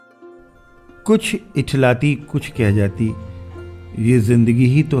कुछ इठलाती कुछ कह जाती, ये जिंदगी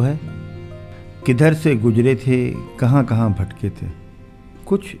ही तो है। किधर से गुजरे थे, कहाँ कहाँ भटके थे।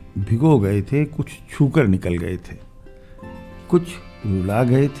 कुछ भिगो गए थे, कुछ छूकर निकल गए थे। कुछ रुला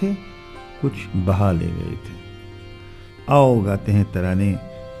गए थे, कुछ बहा ले गए थे। आओ गाते हैं तराने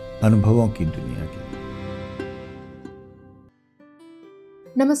अनुभवों की दुनिया के।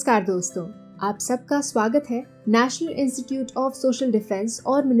 नमस्कार दोस्तों, आप सबका स्वागत है national institute of social defence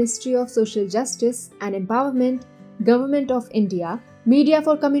और ministry of social justice and empowerment, government of India, media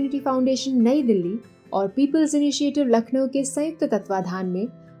for community foundation नई दिल्ली और पीपल्स इनिशिएटिव लखनऊ के संयुक्त तत्वाधान में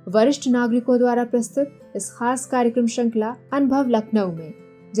वरिष्ठ नागरिकों द्वारा प्रस्तुत इस खास कार्यक्रम श्रृंखला अनुभव लखनऊ में,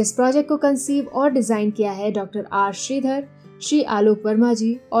 जिस प्रोजेक्ट को कंसीव और डिजाइन किया है डॉक्टर आर श्रीधर, श्री आलोक वर्मा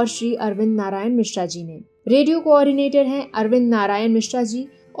जी और श्री अरविंद नारायण मिश्रा जी ने। रेडियो कोऑर्डिनेटर हैं अरविंद नारायण मिश्रा जी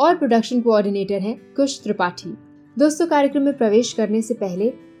और प्रोडक्शन कोऑर्डिनेटर हैं कुश त्रिपाठी। दोस्तों, कार्यक्रम में प्रवेश करने से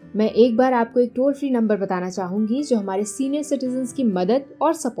पहले मैं एक बार आपको एक टोल फ्री नंबर बताना चाहूंगी जो हमारे सीनियर सिटीजन्स की मदद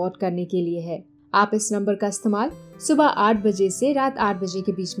और सपोर्ट करने के लिए है। आप इस नंबर का इस्तेमाल सुबह 8 बजे से रात 8 बजे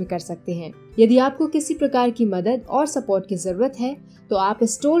के बीच में कर सकते हैं। यदि आपको किसी प्रकार की मदद और सपोर्ट की जरूरत है तो आप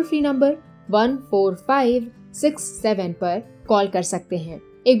इस टोल फ्री नंबर 14567 पर कॉल कर सकते हैं।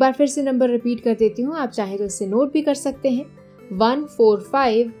 एक बार फिर से नंबर रिपीट कर देती हूँ, आप चाहे तो इसे नोट भी कर सकते हैं।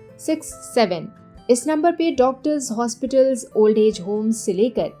 14567। इस नंबर पे doctors, hospitals, old age homes से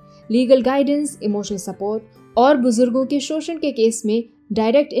लेकर लीगल गाइडेंस, इमोशनल सपोर्ट और बुजुर्गों के शोषण के केस में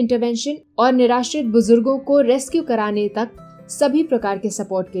डायरेक्ट इंटरवेंशन और निराश्रित बुजुर्गों को रेस्क्यू कराने तक सभी प्रकार के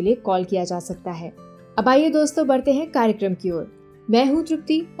सपोर्ट के लिए कॉल किया जा सकता है। अब आइए दोस्तों, बढ़ते हैं कार्यक्रम की ओर। मैं हूँ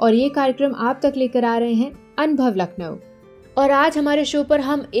तृप्ति और ये कार्यक्रम आप तक लेकर आ रहे हैं अनुभव लखनऊ। और आज हमारे शो पर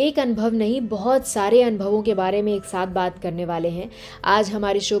हम एक अनुभव नहीं, बहुत सारे अनुभवों के बारे में एक साथ बात करने वाले हैं। आज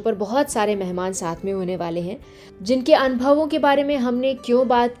हमारे शो पर बहुत सारे मेहमान साथ में होने वाले हैं जिनके अनुभवों के बारे में हमने क्यों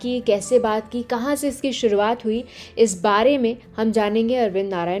बात की, कैसे बात की, कहाँ से इसकी शुरुआत हुई, इस बारे में हम जानेंगे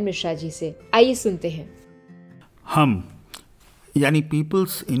अरविंद नारायण मिश्रा जी से। आइए सुनते हैं। हम यानी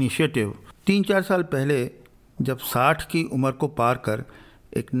पीपल्स इनिशिएटिव 3-4 साल पहले जब 60 की उम्र को पार कर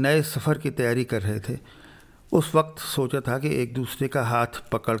एक नए सफ़र की तैयारी कर रहे थे, उस वक्त सोचा था कि एक दूसरे का हाथ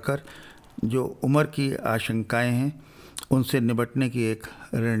पकड़कर जो उम्र की आशंकाएं हैं उनसे निपटने की एक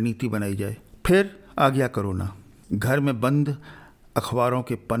रणनीति बनाई जाए। फिर आ गया कोरोना। घर में बंद अखबारों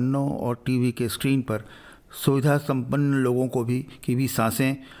के पन्नों और टीवी के स्क्रीन पर सुविधा संपन्न लोगों को भी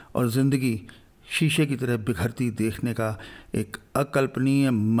सांसें और ज़िंदगी शीशे की तरह बिखरती देखने का एक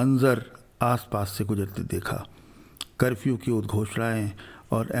अकल्पनीय मंजर आसपास से गुजरते देखा। कर्फ्यू की उद्घोषणाएं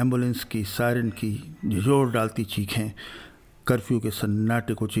और एम्बुलेंस की सायरन की झिझोर डालती चीखें कर्फ्यू के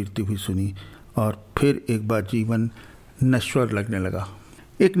सन्नाटे को चीरती हुई सुनी और फिर एक बार जीवन नश्वर लगने लगा।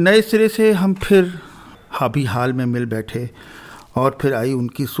 एक नए सिरे से हम फिर हाबी हाल में मिल बैठे और फिर आई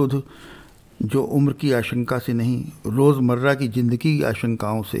उनकी सुध जो उम्र की आशंका से नहीं, रोज़मर्रा की ज़िंदगी की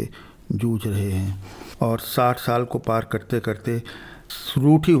आशंकाओं से जूझ रहे हैं और 60 साल को पार करते करते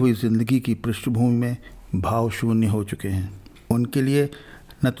रूठी हुई ज़िंदगी की पृष्ठभूमि में भाव शून्य हो चुके हैं। उनके लिए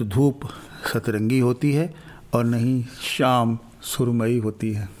न तो धूप सतरंगी होती है और न ही शाम सुरमई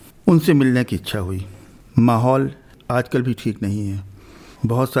होती है। उनसे मिलने की इच्छा हुई। माहौल आजकल भी ठीक नहीं है।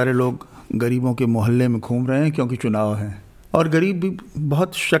 बहुत सारे लोग गरीबों के मोहल्ले में घूम रहे हैं क्योंकि चुनाव हैं और गरीब भी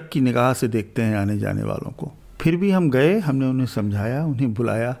बहुत शक की निगाह से देखते हैं आने जाने वालों को। फिर भी हम गए, हमने उन्हें समझाया, उन्हें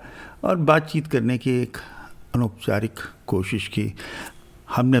बुलाया और बातचीत करने की एक अनौपचारिक कोशिश की।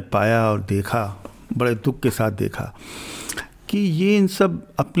 हमने पाया और देखा, बड़े दुख के साथ देखा कि ये इन सब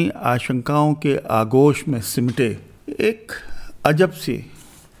अपनी आशंकाओं के आगोश में सिमटे एक अजब सी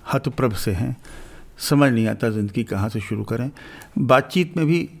हतप्रभ से हैं। समझ नहीं आता ज़िंदगी कहाँ से शुरू करें। बातचीत में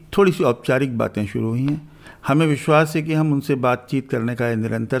भी थोड़ी सी औपचारिक बातें शुरू हुई हैं। हमें विश्वास है कि हम उनसे बातचीत करने का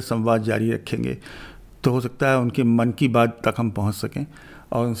निरंतर संवाद जारी रखेंगे तो हो सकता है उनके मन की बात तक हम पहुँच सकें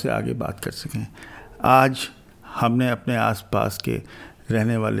और उनसे आगे बात कर सकें। आज हमने अपने आसपास के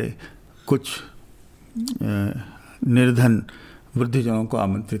रहने वाले कुछ निर्धन वृद्धजनों को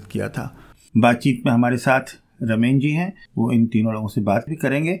आमंत्रित किया था। बातचीत में हमारे साथ रमेन जी हैं, वो इन तीनों लोगों से बात भी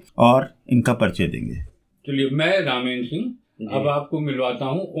करेंगे और इनका परिचय देंगे। चलिए, मैं रामेन सिंह अब आपको मिलवाता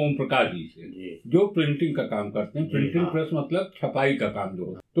हूँ ओम प्रकाश जी से, जो प्रिंटिंग का काम करते हैं। प्रिंटिंग प्रेस मतलब छपाई का काम जो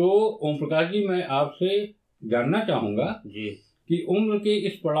है। तो ओम प्रकाश जी, मैं आपसे जानना चाहूँगा कि उम्र के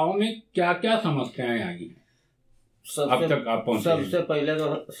इस पड़ाव में क्या क्या समस्याएं आई हैं अब तक आप पहुँचे? सबसे पहले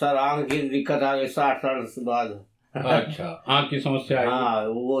तो सर आँख की दिक्कत आ गई 60 साल के बाद। अच्छा, आँख की समस्या आई? हाँ,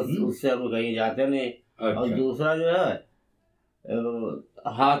 वो उससे हम कहीं जाते नहीं। अच्छा। और दूसरा जो है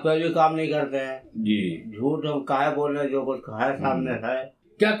हाथ पैर भी काम नहीं करते हैं जी। झूठ हम काहे बोल रहे, जो कुछ है सामने है।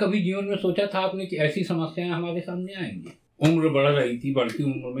 क्या कभी जीवन में सोचा था आपने कि ऐसी समस्याएं हमारे सामने आएंगी? उम्र बढ़ रही थी, बढ़ती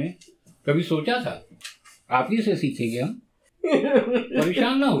उम्र में कभी सोचा था? आप ही से सीखेंगे हम,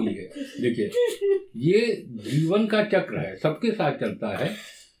 परेशान ना होइए। देखिए, ये जीवन का चक्र है, सबके साथ चलता है,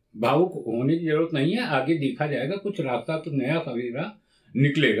 भावुक होने की जरूरत नहीं है। आगे देखा जाएगा, कुछ रास्ता तो नया सवेरा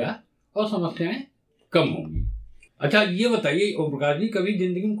निकलेगा और समस्याएं कम होंगी। अच्छा, ये बताइए ओम प्रकाश जी, कभी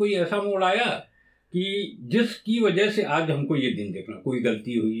जिंदगी में कोई ऐसा मोड़ आया कि जिसकी वजह से आज हमको ये दिन देखना, कोई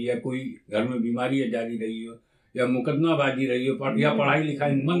गलती हुई या कोई घर में बीमारी जारी रही हो या मुकदमाबाजी रही हो या पढ़ाई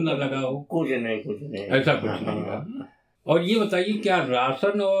लिखाई में मन न लगा हो? कुछ नहीं ऐसा कुछ नहीं रहा। और ये बताइए, क्या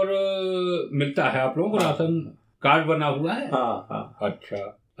राशन और मिलता है आप लोगों को? राशन कार्ड बना हुआ है? हाँ।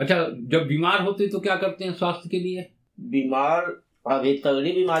 अच्छा, जब बीमार होते तो क्या करते हैं स्वास्थ्य के लिए? बीमार अभी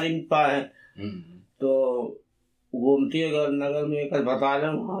तगड़ी बीमारी में पाए तो गोमती नगर में एक अस्पताल है,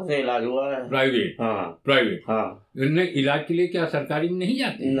 वहाँ से इलाज हुआ है। प्राइवेट? हाँ। इनने इलाज के लिए क्या सरकारी में नहीं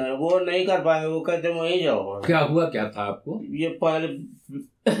जाते? नहीं, वो नहीं कर पाए, वो कहते वहीं जाओ। क्या हुआ, क्या था आपको? ये पहले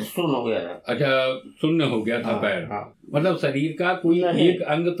सुन्न हो गया था। अच्छा, शून्य हो गया था पैर? हाँ। मतलब शरीर का कोई एक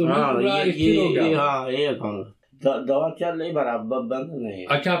अंग तो नहीं पूरा स्थिर हो गया? हाँ, एक अंग। दवा चल रही बराबर, बंद नहीं।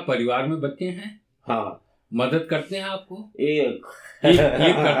 अच्छा, परिवार में बच्चे हैं? हाँ। मदद करते हैं आपको? एक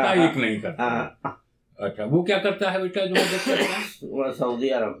करता है, एक नहीं करता। हाँ। अच्छा, वो क्या करता है बेटा जो मदद करता है? वो सऊदी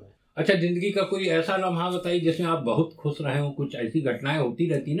अरब में। अच्छा, जिंदगी का कोई ऐसा लम्हा बताइए जिसमें आप बहुत खुश रहे हो? कुछ ऐसी घटनाएं होती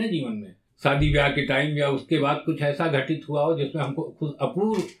रहती ना जीवन में, शादी ब्याह के टाइम या उसके बाद कुछ ऐसा घटित हुआ हो जिसमें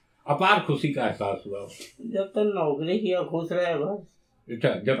हमको अपार खुशी का एहसास हुआ हो? जब तक नौकरी किया खुश रहे बस। अच्छा,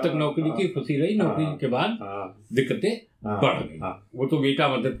 जब तक नौकरी की खुशी रही, नौकरी के बाद दिक्कतें बढ़ गई। वो तो बेटा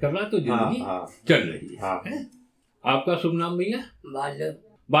मदद कर रहा तो जिंदगी चल रही है। आपका शुभ नाम भैया?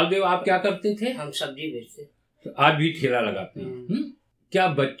 बालदेव। आप क्या करते थे? हम सब्जी बेचते। आज भी ठेला लगाते हैं? क्या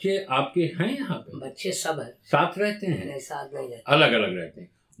बच्चे आपके हैं यहाँ पे? बच्चे सब है। साथ रहते हैं? नहीं, साथ नहीं रहते, अलग अलग रहते हैं।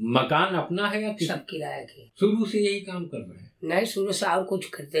 मकान अपना है या सब किराया के? शुरू से यही काम कर रहे हैं? नहीं, शुरू से और कुछ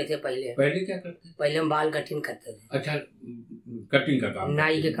करते थे। पहले क्या करते थे? पहले हम बाल कटिंग करते थे। अच्छा, कटिंग का काम?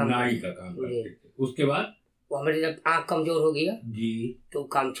 नाई का काम करते थे। उसके बाद वो हमारे जब आँख कमजोर हो गया जी तो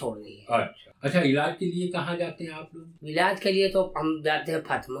काम छोड़ दिए। अच्छा, इलाज के लिए कहाँ जाते हैं आप लोग? इलाज के लिए तो हम जाते हैं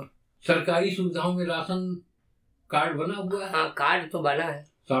फातिमा। सरकारी सुविधाओं में राशन कार्ड बना हुआ है? हाँ, कार्ड तो बना है।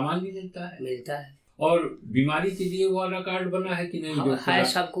 सामान भी मिलता है? और बीमारी के लिए वाला कार्ड बना है कि नहीं? हाँ, है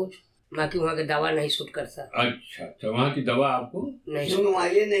सब कुछ, बाकी वहाँ की दवा नहीं सूट करता। अच्छा, वहाँ की दवा आपको नहीं,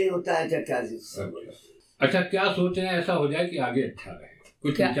 सुनवाई नहीं होता है चचा। अच्छा, क्या सोच रहे हैं ऐसा हो जाए कि आगे अच्छा रहे?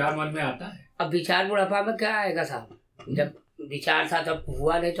 कुछ विचार मन में आता है? अब विचार बुढ़ापा में क्या आएगा साहब? जब विचार था तब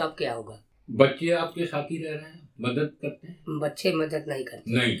हुआ नहीं तो अब क्या होगा? बच्चे आपके साथ ही रह रहे हैं, मदद करते हैं? बच्चे मदद नहीं कर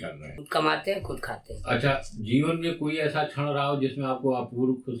रहे हैं, खुद कमाते हैं, खुद खाते हैं। अच्छा, जीवन में कोई ऐसा क्षण रहा हो जिसमें आपको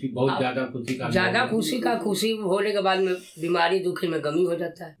अपूर्व खुशी, बहुत ज्यादा खुशी का खुशी होने के बाद में बीमारी दुखी में गमी हो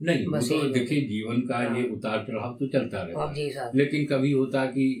जाता है? नहीं, बस तो देखिए, जीवन का ये उतार चढ़ाव तो चलता रहता है जी साहब। लेकिन कभी होता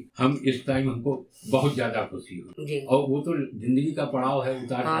कि हम इस टाइम हमको बहुत ज्यादा खुशी हो जी, और वो तो जिंदगी का पड़ाव है,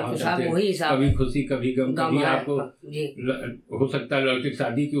 उतार चढ़ाव, कभी खुशी कभी गम, कभी आपको हो सकता है लड़के की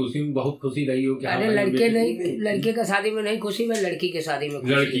शादी की उसी में बहुत खुशी रही हो। अरे लड़के का शादी में नहीं खुशी, में लड़की के शादी में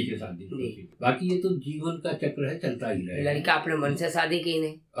खुशी। बाकी ये तो जीवन का चक्र है, चलता ही रहेगा। लड़का अपने मन से शादी की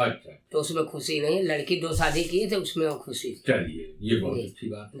नहीं, अच्छा, तो उसमें खुशी नहीं। लड़की 2 शादी की थे, उसमें खुशी। चलिए, ये बहुत अच्छी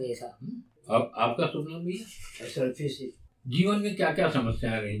बात है। अब आपका शुभ नाम भैया? जीवन में क्या क्या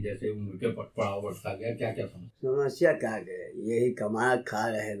समस्याएं रही, जैसे उम्र के पड़ाव बढ़ता गया, क्या क्या समस्या क्या गए? यही कमा खा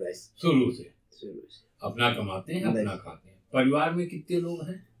रहे बस। शुरू से अपना कमाते हैं, अपना खाते हैं। परिवार में कितने लोग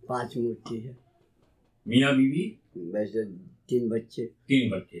हैं? 5 मूर्ति है। मियाँ बीवी? वैसे 3 बच्चे। 3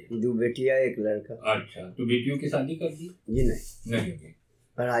 बच्चे? 2 बेटियां 1 लड़का। अच्छा, तो बेटियों की शादी कर दी? जी नहीं होगी,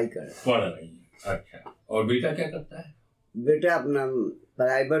 पढ़ रही है। अच्छा, और बेटा क्या करता है? बेटा अपना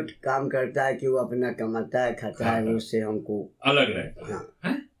प्राइवेट काम करता है कि वो अपना कमाता है, खाता है, उससे हमको अलग रहता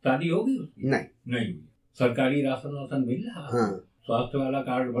है। शादी हो गई उसकी? नहीं हुई। सरकारी राशन मिल रहा है? हाँ। स्वास्थ्य वाला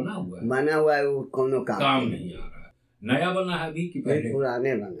कार्ड बना हुआ है? वो कोनो काम नहीं आ रहा है। नया बना है अभी कि पहले?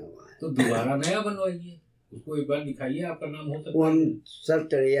 पुराने बना हुआ है। तो दोबारा नया बनवाइए, उसको एक बार दिखाइए, आपका नाम हो सकता है। वो हम सब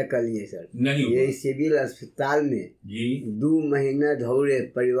तरह कर लिए सर। नहीं, ये सिविल अस्पताल में जी 2 महीना धौरे,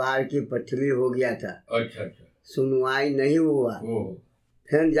 परिवार की पथरी हो गया था। अच्छा, सुनवाई नहीं हुआ।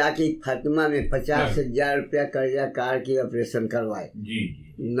 फिर जाके फातिमा में 50,000 रुपया कर्जा कार की ऑपरेशन करवाए।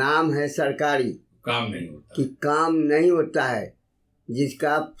 जी। नाम है सरकारी, काम नहीं होता कि काम नहीं होता है।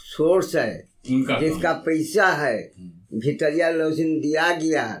 जिसका सोर्स है, जिसका पैसा है, भितरिया लोशन दिया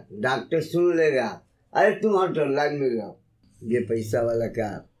गया, डॉक्टर सुन लेगा, अरे तुम हटो लाइन में जाओ, ये पैसा वाला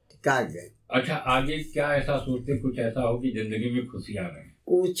का गए। अच्छा, आगे क्या ऐसा सोचते कुछ ऐसा हो कि जिंदगी में खुशियाँ रहे?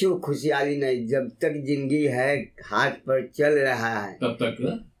 कुछ खुशहाली नहीं। जब तक जिंदगी है, हाथ पर चल रहा है, तब तक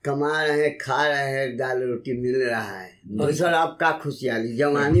कमा रहे हैं, खा रहे हैं, दाल रोटी मिल रहा है। दूसरा आपका खुशहाली,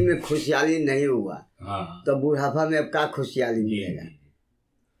 जवानी में खुशहाली नहीं हुआ तो बुढ़ापा में आपका खुशहाली मिलेगा।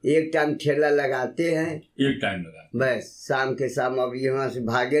 एक टाइम ठेला लगाते हैं, एक टाइम लगा, बस शाम के शाम अब यहाँ से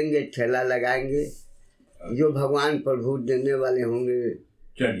भागेंगे, ठेला लगाएंगे, जो भगवान प्रभु देने वाले होंगे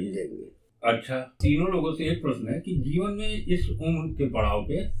चलिए देंगे। अच्छा, तीनों लोगों से एक प्रश्न है कि जीवन में इस उम्र के पड़ाव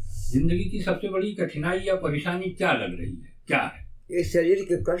पे जिंदगी की सबसे बड़ी कठिनाई या परेशानी क्या लग रही है, क्या है? ये शरीर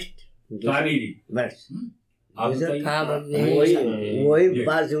के कष्ट, शारीरिक, बस आप वही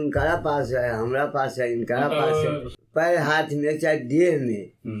पास उनका पास है, हमारा पास है, इनका पास है। पैर हाथ में चाहे देह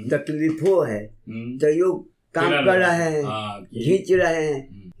में तकलीफों है तो यो काम कर रहे हैं, खींच रहे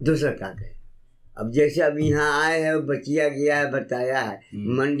हैं, दूसरा का है। अब जैसे अब यहाँ आए हैं, बचिया गया है, बताया है,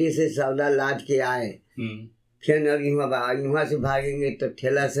 मंडी से सौदा लाद के आए, फिर अब यहाँ से भागेंगे तो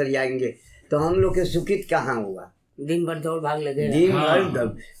ठेला सर जाएंगे, तो हम लोग के सुखित कहाँ हुआ? दिन भर दौड़ भाग लगे, दिन भर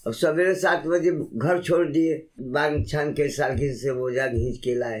दब। अब सवेरे 7 बजे घर छोड़ दिए, बांग छान के सालकी से बोझा घींच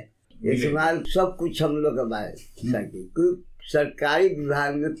के लाए, इस्तेमाल सब कुछ हम लोग का सरकारी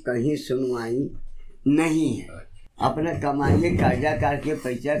विभाग में कहीं सुनवाई नहीं है। अपना कमाइए, कर्जा करके,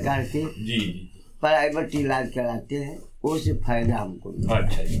 पैसा करके प्राइवेट इलाज कराते हैं, उससे फायदा हमको।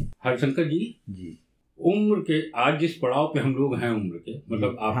 अच्छा जी, हरशंकर जी, उम्र के आज जिस पड़ाव पे हम लोग हैं, उम्र के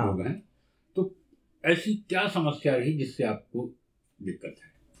मतलब आप लोग हैं, तो ऐसी क्या समस्या रही जिससे आपको दिक्कत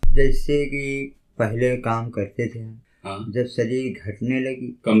है? जैसे कि पहले काम करते थे, जब शरीर घटने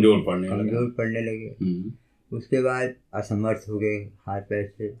लगी, कमजोर पड़ने लगे, उसके बाद असमर्थ हो गए हाथ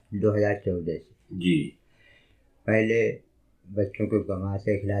पैर से 2014 से। जी, पहले बच्चों को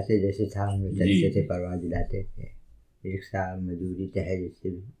कमाते खिलाते, जैसे था हम लोग चलते थे, परवाह दिलाते थे, रिक्शा मजदूरी चाहे जैसे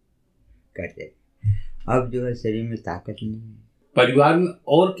भी करते थे। अब जो है शरीर में ताकत नहीं है। परिवार में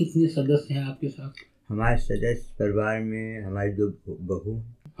और कितने सदस्य हैं आपके साथ? हमारे सदस्य परिवार में हमारी 2 बहू,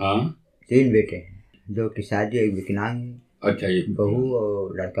 3 बेटे हैं, 2 की शादी, एक विकलांग है। अच्छा, एक बहू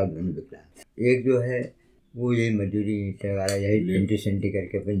और लड़का दोनों विकलांग। एक जो है वो ये मजदूरी वगैरह यही पेंटी सेंटी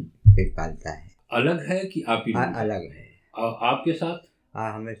करके अपन पेट पालता है। अलग है कि आप ही? अलग है। और आपके साथ?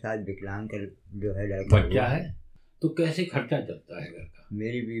 हमारे साथ विकलांग का जो है लड़का बच्चा है, तो कैसे खर्चा चलता है घर का?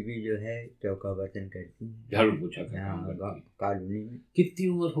 मेरी बीवी जो है चौका बर्तन करती है, झाड़ू पोछा कॉलोनी में। कितनी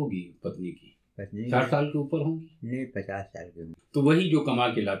उम्र होगी पत्नी की? 60 साल के ऊपर होंगी? नहीं, 50 साल की उम्र। तो वही जो कमा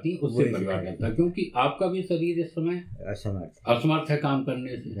के लाती है उससे परिवार चलता है, क्योंकि आपका भी शरीर इस समय असमर्थ है काम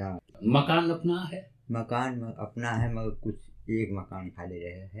करने से। मकान अपना है? मकान अपना है, मगर कुछ एक मकान खाली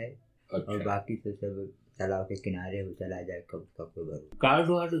रहे है। अच्छा। और बाकी तो सब तालाब के किनारे वो चला जाए, कब भरो। कार्ड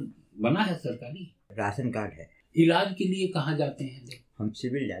वार्ड बना है सरकारी? राशन कार्ड है। इलाज के लिए कहाँ जाते हैं? हम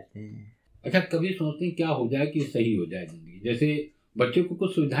सिविल जाते हैं। अच्छा, कभी सोचते हैं क्या हो जाए कि सही हो जाए जिंदगी? जैसे बच्चे को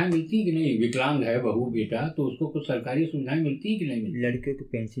कुछ सुविधाएं मिलती हैं कि नहीं? विकलांग है बहू बेटा, तो उसको कुछ सरकारी सुविधाएं मिलती हैं कि नहीं मिलती? लड़के को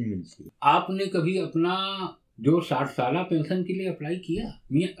पेंशन मिलती है। आपने कभी अपना जो 60 साल पेंशन के लिए अप्लाई किया?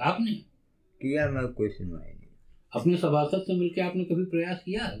 आपने किया? मैं कोई सुनवाई नहीं। अपने सभासद से मिलकर आपने कभी प्रयास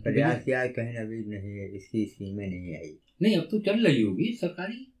किया? कहीं अभी नहीं है, इसकी स्कीम में नहीं आई। नहीं, अब तो चल रही होगी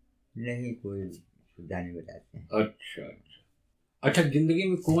सरकारी। नहीं, कोई सुविधा नहीं बताते हैं। अच्छा, जिंदगी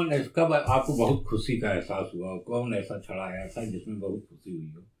में कौन कब आपको बहुत खुशी का एहसास हुआ? कौन ऐसा क्षण आया था जिसमें बहुत खुशी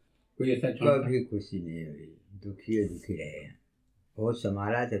हुई हो? कोई ऐसा क्षण? कभी खुशी नहीं हुई, दुखी रहे हैं। बहुत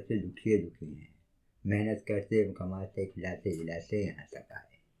संभाला, तब से दुखी हैं। मेहनत करते, कमाते, खिलाते जिलाते यहाँ तक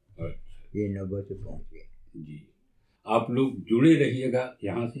आए। ये नौबत से पहुँच गए। जी, आप लोग जुड़े रहिएगा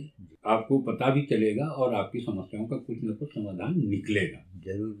यहाँ से, आपको पता भी चलेगा और आपकी समस्याओं का कुछ न कुछ समाधान निकलेगा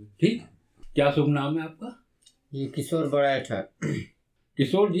जरूर। ठीक। क्या शुभ नाम है आपका? ये किशोर बड़ा था।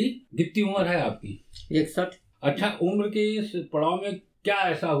 किशोर जी, कितनी उम्र है आपकी? 61। अच्छा, उम्र के इस पड़ाव में क्या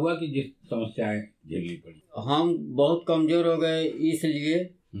ऐसा हुआ कि जिस समस्याएं झेलनी पड़ी? हम बहुत कमजोर हो गए, इसलिए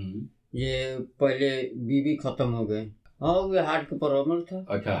ये पहले बीवी खत्म हो गए। वो हार्ट का प्रॉब्लम था।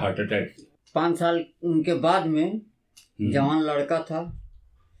 अच्छा, हार्ट अटैक से? 5 साल उनके बाद में जवान लड़का था।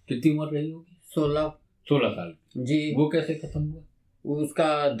 कितनी उम्र रही होगी? 16 साल। जी। वो कैसे खत्म हुआ? उसका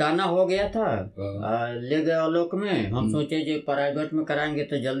दाना हो गया था, ले गए आलोक में। हम सोचे जो प्राइवेट में कराएंगे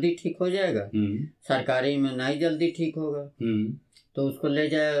तो जल्दी ठीक हो जाएगा, सरकारी में नहीं जल्दी ठीक होगा, तो उसको ले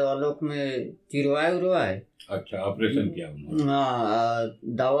जाए आलोक में, चिरवाए। अच्छा, ऑपरेशन किया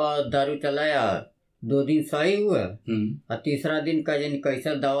उन्होंने? दवा दारू चलाया, 2 दिन सही हुआ, और तीसरा दिन का जन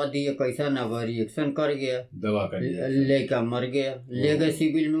कैसा दवा दिए कैसा ना, रिएक्शन कर गया, दवा कर लेकर मर गया। ले गए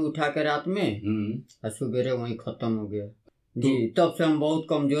सिविल में उठा के रात में, और सुबेरे वहीं खत्म हो गया। जी, तब से हम बहुत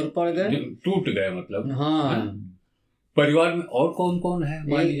कमजोर पड़ गए, टूट गए मतलब। हाँ। परिवार में और कौन कौन है?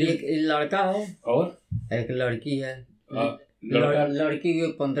 एक लड़का है और एक लड़की है। लड़की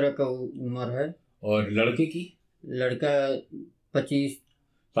की 15 का उम्र है। और लड़के की? लड़का 25।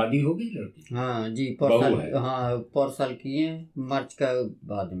 शादी हो गई लड़की? हाँ जी, पर साल किए, मार्च का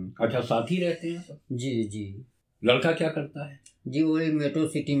बाद में। अच्छा, साथ ही रहते हैं सब? जी जी। लड़का क्या करता है? जी वही मेट्रो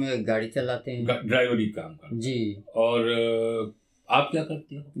सिटी में गाड़ी चलाते हैं, ड्राइवरी काम करते हैं जी। और आप क्या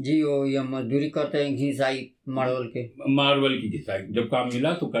करते हो? जी वो ये मजदूरी करते हैं, घिसाई मार्बल की घिसाई। जब काम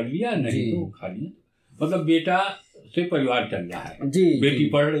मिला तो कर लिया, नहीं तो खा लिया। मतलब बेटा से परिवार चल रहा है जी। बेटी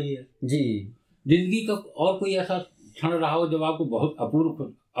पढ़ रही है जी। जिंदगी का और कोई ऐसा क्षण रहा हो जब आपको बहुत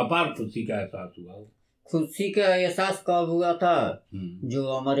अपार खुशी का एहसास हुआ हो? खुशी का एहसास कब हुआ था? जो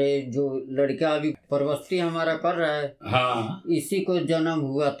हमारे जो लड़का अभी प्रवस्ती हमारा कर रहा है, हाँ, इसी को जन्म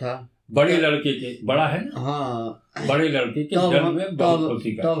हुआ था। बड़े लड़के के, बड़ा है ना? हाँ, बड़े लड़के के जन्म में बहुत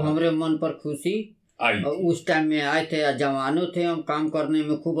खुशी का, तब हमारे मन पर खुशी आई। उस टाइम में आए थे, जवानों थे, हम काम करने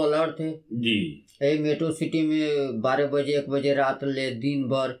में खूब अलर्ट थे जी। मेट्रो सिटी में 12 बजे 1 बजे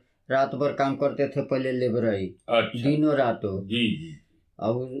रात भर काम करते थे, पहले लेबरई। अच्छा। दिनों रातों जी।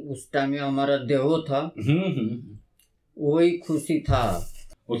 अब उस टाइम में हमारा देहो था, वही खुशी था।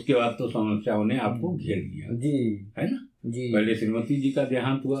 उसके बाद तो समस्याओं ने आपको घेर लिया जी, है ना जी। पहले श्रीमती जी का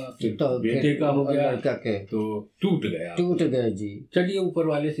देहांत हुआ, फिर तो बेटे का हो गया, तो टूट गया जी। चलिए, ऊपर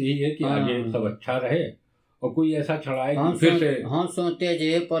वाले से यही है कि आगे सब अच्छा रहे और कोई ऐसा छड़ाए कि फिर से हम सोचते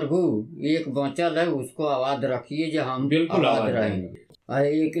जे प्रभु एक बचल है, उसको आवाज रखिए जो हम बिल्कुल आवाज रहेंगे।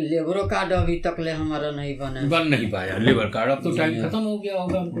 एक लेबर कार्ड अभी तक ले हमारा बन नहीं पाया लेबर कार्ड। अब तो टाइम खत्म हो गया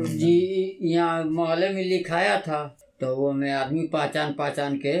होगा हमको जी। यहाँ मोहल्ले में लिखाया था, तो वो मैं आदमी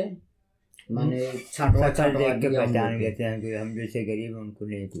पहचान के मैंने छांटवा देख के पहचान गए थे। हम जैसे गरीब उनको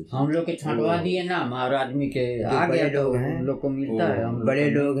नहीं पूछे, हम लोग के छांटवा दिए ना, हमारे आदमी के आ गया तो हम लोग को मिलता है। हम बड़े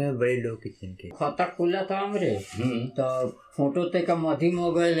लोग किचन के खाता खुला था हमरे, तो फोटो ते का मध्यम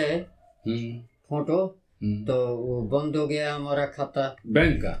हो गए है फोटो, तो वो बंद हो गया हमारा खाता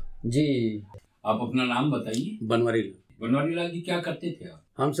बैंक का जी। आप अपना नाम बताइए। बनवारी लाल जी, क्या करते थे आप?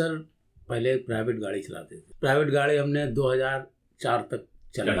 हम सर पहले प्राइवेट गाड़ी चलाते थे। प्राइवेट गाड़ी हमने 2004 तक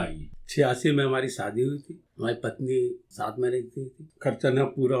चलाई। 86 में हमारी शादी हुई थी, हमारी पत्नी साथ में रहती थी। खर्चा न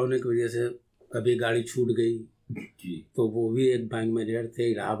पूरा होने की वजह से कभी गाड़ी छूट गई जी, तो वो भी एक बैंक में रेट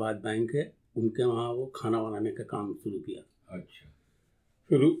थे, इलाहाबाद बैंक है, उनके वहाँ वो खाना बनाने का काम शुरू किया। अच्छा।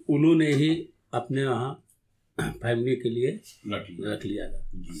 फिर उन्होंने ही अपने वहाँ फैमिली के लिए रख लिया था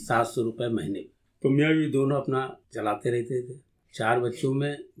 700 रुपये महीने। तो मैं भी दोनों अपना चलाते रहते थे। 4 बच्चों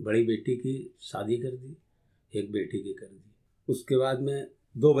में बड़ी बेटी की शादी कर दी, एक बेटी की कर दी। उसके बाद में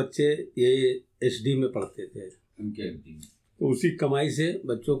 2 बच्चे ये SD में पढ़ते थे, तो उसी कमाई से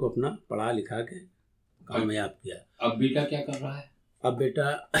बच्चों को अपना पढ़ा लिखा के कामयाब किया। अब बेटा क्या कर रहा है? अब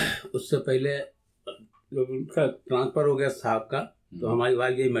बेटा उससे पहले उनका ट्रांसफ़र हो गया साहब का, तो हमारी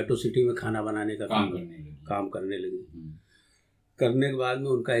वाइफ ये मेट्रो सिटी में खाना बनाने का काम करने लगी। करने के बाद में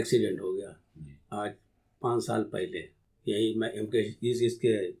उनका एक्सीडेंट हो गया आज 5 साल पहले, यही मैं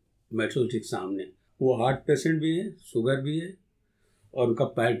इसके मेट्रो सिटी के सामने। वो हार्ट पेशेंट भी है, शुगर भी है, और उनका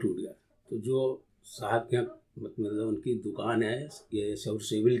पैर टूट गया। तो जो साहब के मतलब उनकी दुकान है ये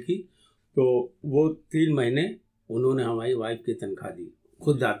सिविल की, तो वो 3 महीने उन्होंने हमारी वाइफ की तनख्वाह दी,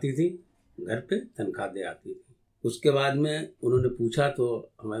 खुद आती थी घर पे, तनख्वाह दे आती थी। उसके बाद में उन्होंने पूछा तो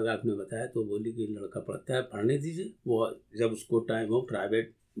हमारे वाइफ ने बताया, तो बोली कि लड़का पढ़ता है, पढ़ने दीजिए, वो जब उसको टाइम हो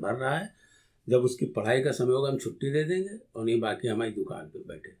प्राइवेट भर रहा है, जब उसकी पढ़ाई का समय होगा हम छुट्टी दे देंगे और नहीं बाकी हमारी दुकान पे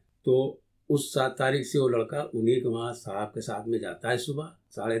बैठे। तो उस 7 तारीख से वो लड़का उन्हीं के वहाँ साहब के साथ में जाता है सुबह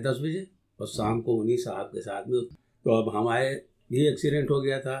 10:30 बजे, और शाम को उन्हीं साहब के साथ में। तो अब हमारे ये एक्सीडेंट हो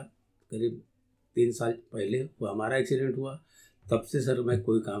गया था करीब 3 साल पहले, वो हमारा एक्सीडेंट हुआ। तब से सर मैं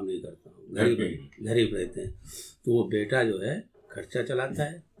कोई काम नहीं करता हूँ, घर ही रहते हैं। तो वो बेटा जो है खर्चा चलाता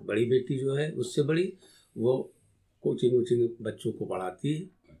है, बड़ी बेटी जो है उससे बड़ी वो कोचिंग बच्चों को पढ़ाती है,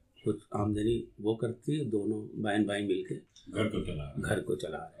 कुछ आमदनी वो करती है, दोनों बहन भाई मिलके घर को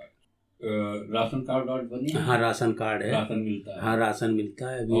चला रहे हैं। राशन कार्ड बनी? हाँ, राशन कार्ड है, राशन मिलता है। हाँ, राशन मिलता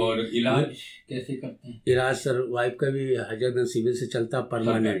है अभी। और इलाज कैसे करते हैं? इलाज सर वाइफ का भी हजरतगंज सिविल से चलता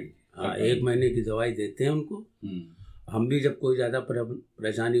परमानेंट। हाँ, 1 महीने की दवाई देते हैं उनको। हम भी जब कोई ज़्यादा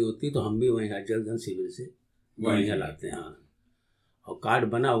परेशानी होती तो हम भी वहीं हजरतगंज सिविल से वहीं लाते हैं। हाँ, और कार्ड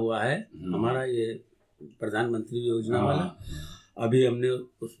बना हुआ है हमारा ये प्रधानमंत्री योजना वाला। अभी हमने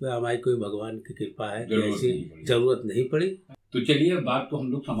उस पर हमारी कोई भगवान की कृपा है, ऐसी जरूरत नहीं पड़ी। तो चलिए बात को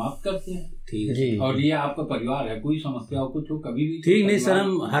हम लोग समाप्त करते हैं। ठीक है। और ये आपका परिवार है, कोई समस्या हो कुछ हो कभी भी ठीक नहीं सर,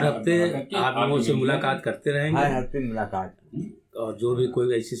 हम हर हफ्ते आप लोगों से मुलाकात करते रहेंगे, हर हफ्ते मुलाकात। और जो भी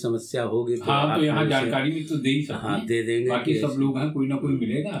कोई ऐसी समस्या होगी तो हाँ, तो यहाँ जानकारी भी तो दे ही सकते हैं। हाँ, दे देंगे। बाकी सब लोग हैं, कोई ना कोई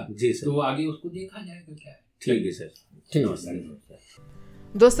मिलेगा जी सर, तो आगे उसको देखा जाएगा क्या है। ठीक है सर,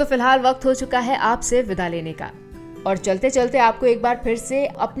 दोस्तों फिलहाल वक्त हो चुका है आपसे विदा लेने का। और चलते चलते आपको एक बार फिर से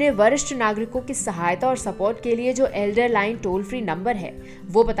अपने वरिष्ठ नागरिकों की सहायता और सपोर्ट के लिए जो Elder line toll free number है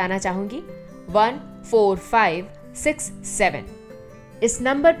वो बताना चाहूंगी, 14567। इस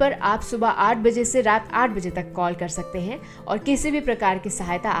नंबर पर आप सुबह 8 बजे से रात 8 बजे तक कॉल कर सकते हैं और किसी भी प्रकार की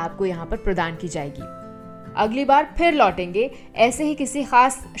सहायता आपको यहाँ पर प्रदान की जाएगी। अगली बार फिर लौटेंगे ऐसे ही किसी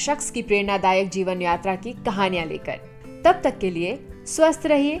खास शख्स की प्रेरणादायक जीवन यात्रा की कहानियां लेकर। तब तक के लिए स्वस्थ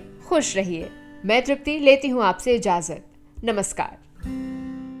रहिए, खुश रहिए। मैं तृप्ति लेती हूँ आपसे इजाजत। नमस्कार।